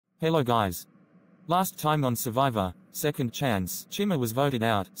Hello guys. Last time on Survivor, Second Chance, Chima was voted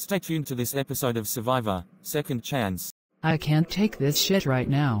out. Stay tuned to this episode of Survivor, Second Chance. I can't take this shit right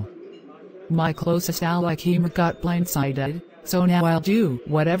now. My closest ally Kima got blindsided, so now I'll do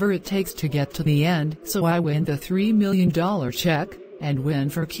whatever it takes to get to the end so I win the $3 million check, and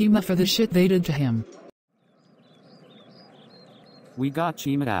win for Kima for the shit they did to him. We got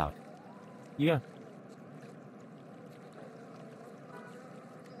Chima out. Yeah.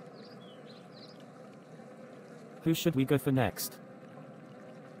 Who should we go for next?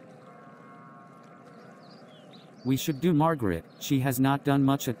 We should do Margaret, she has not done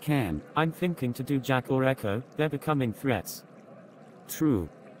much at camp. I'm thinking to do Jack or Echo, they're becoming threats. True.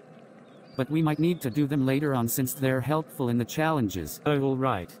 But we might need to do them later on since they're helpful in the challenges. Oh,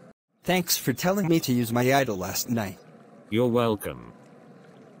 alright. Thanks for telling me to use my idol last night. You're welcome.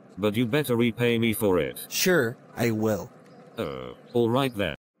 But you better repay me for it. Sure, I will. Alright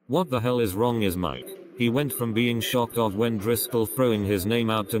then. What the hell is wrong is Mike. He went from being shocked of when Driscoll throwing his name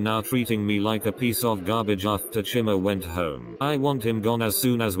out to now treating me like a piece of garbage after Chima went home. I want him gone as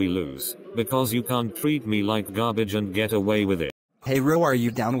soon as we lose. Because you can't treat me like garbage and get away with it. Hey Ro, are you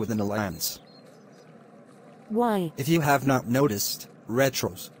down with an alliance? Why? If you have not noticed,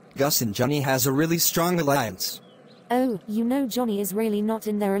 Retros, Gus and Johnny has a really strong alliance. Oh, you know Johnny is really not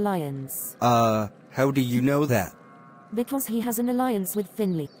in their alliance. How do you know that? Because he has an alliance with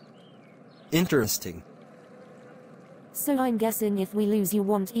Finley. Interesting. So I'm guessing if we lose you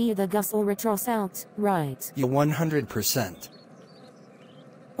want either Gus or Retros out, right? You 100%.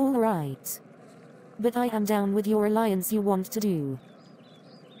 Alright. But I am down with your alliance you want to do.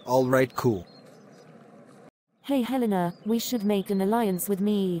 Alright, cool. Hey Helena, we should make an alliance with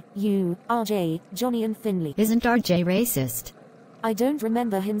me, you, RJ, Johnny and Finley. Isn't RJ racist? I don't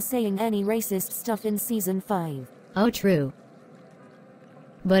remember him saying any racist stuff in Season 5. Oh, true.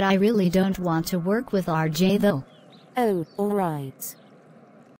 But I really don't want to work with RJ though. Oh, alright.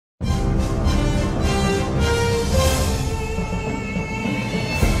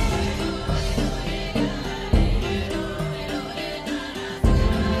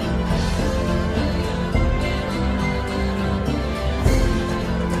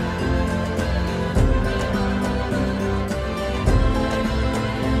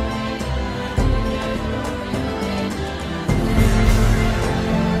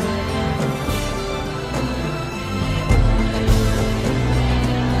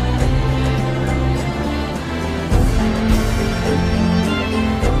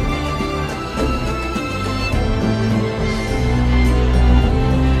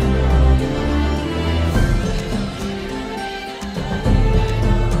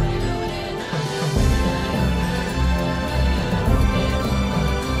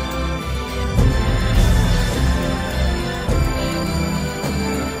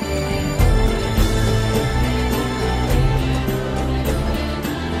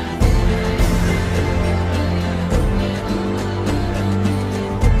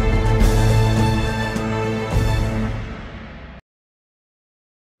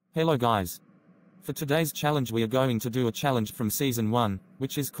 Hello guys. For today's challenge we are going to do a challenge from Season 1,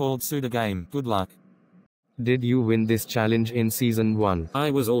 which is called Suda Game. Good luck. Did you win this challenge in Season 1?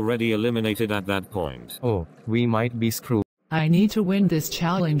 I was already eliminated at that point. Oh, we might be screwed. I need to win this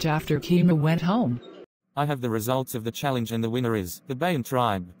challenge after Kima went home. I have the results of the challenge and the winner is the Bayan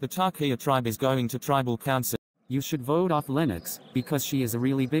tribe. The Tarkia tribe is going to Tribal Council. You should vote off Lennox, because she is a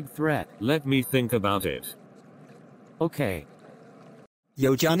really big threat. Let me think about it. Okay.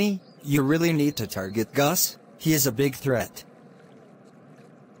 Yo Johnny, you really need to target Gus, he is a big threat.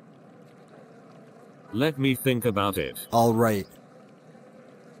 Let me think about it. Alright.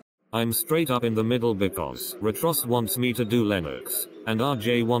 I'm straight up in the middle because Retros wants me to do Lennox, and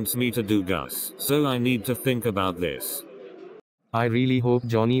RJ wants me to do Gus, so I need to think about this. I really hope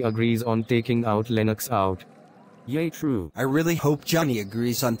Johnny agrees on taking out Lennox out. Yay, true. I really hope Johnny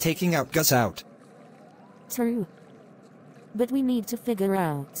agrees on taking out Gus out. True. But we need to figure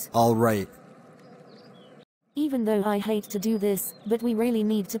out. Alright. Even though I hate to do this, but we really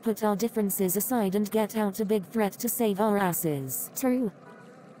need to put our differences aside and get out a big threat to save our asses. True.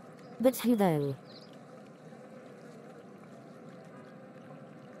 But who though?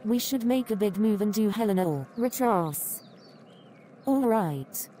 We should make a big move and do Helena or Retros.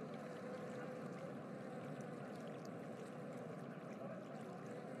 Alright.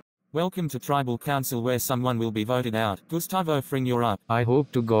 Welcome to Tribal Council where someone will be voted out. Gustavo Fring, you're up. I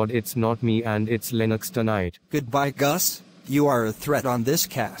hope to God it's not me and it's Lennox tonight. Goodbye Gus, you are a threat on this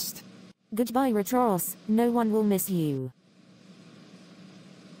cast. Goodbye Retros, no one will miss you.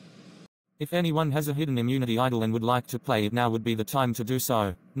 If anyone has a hidden immunity idol and would like to play it, now would be the time to do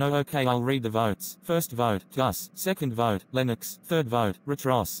so. No, okay, I'll read the votes. First vote, Gus. Second vote, Lennox. Third vote,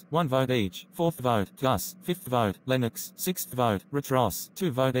 Retros. 1 vote each. Fourth vote, Gus. Fifth vote, Lennox. Sixth vote, Retros.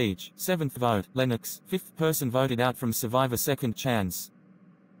 2 vote each. Seventh vote, Lennox. Fifth person voted out from Survivor Second Chance.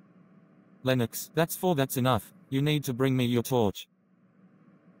 Lennox, that's 4, that's enough. You need to bring me your torch.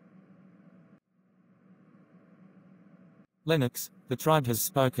 Lennox, the tribe has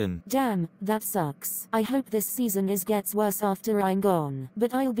spoken. Damn, that sucks. I hope this season gets worse after I'm gone.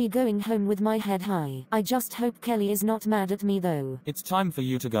 But I'll be going home with my head high. I just hope Kelly is not mad at me though. It's time for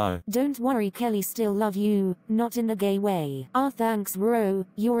you to go. Don't worry, Kelly still love you, not in a gay way. Ah, thanks bro,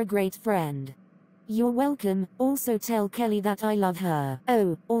 you're a great friend. You're welcome, also tell Kelly that I love her.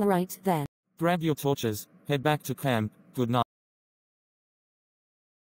 Oh, alright then. Grab your torches, head back to camp, good night.